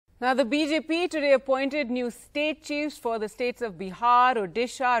Now, the BJP today appointed new state chiefs for the states of Bihar,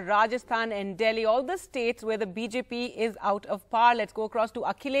 Odisha, Rajasthan and Delhi, all the states where the BJP is out of power. Let's go across to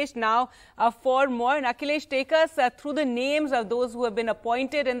Akhilesh now for more. And Akhilesh, take us through the names of those who have been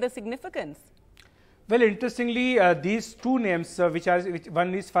appointed and the significance. Well, interestingly, these two names,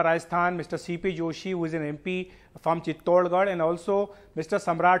 one is for Rajasthan, Mr. C.P. Joshi, who is an MP from Chittorgarh, and also Mr.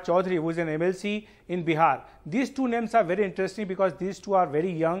 Samrat Choudhary, who is an MLC in Bihar. These two names are very interesting because these two are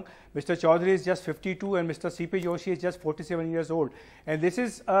very young. Mr. Choudhary is just 52 and Mr. C.P. Joshi is just 47 years old. And this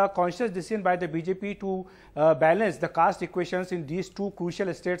is a conscious decision by the BJP to balance the caste equations in these two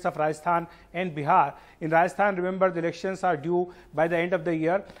crucial states of Rajasthan and Bihar. In Rajasthan, remember, the elections are due by the end of the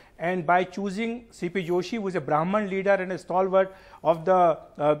year. And by choosing C.P. Joshi, who is a Brahman leader and a stalwart of the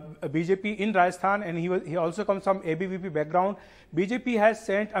BJP in Rajasthan, and he also comes from ABVP background, BJP has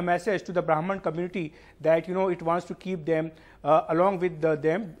sent a message to the Brahman community that, it wants to keep them along with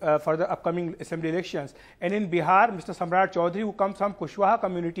them for the upcoming assembly elections. And in Bihar, Mr. Samrat Choudhary, who comes from Kushwaha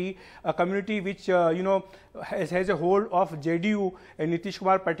community, a community which, has a hold of JDU and Nitish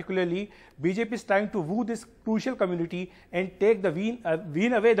Kumar particularly, BJP is trying to woo this crucial community and take the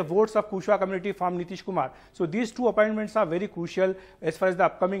wean away the votes of Kushwaha community from Nitish Kumar. So these two appointments are very crucial as far as the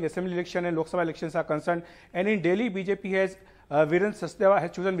upcoming assembly election and Lok Sabha elections are concerned. And in Delhi, BJP has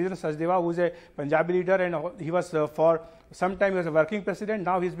chosen Viren Sachdeva, who is a Punjabi leader, and he was for some time he was a working president.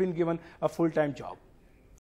 Now he's been given a full-time job.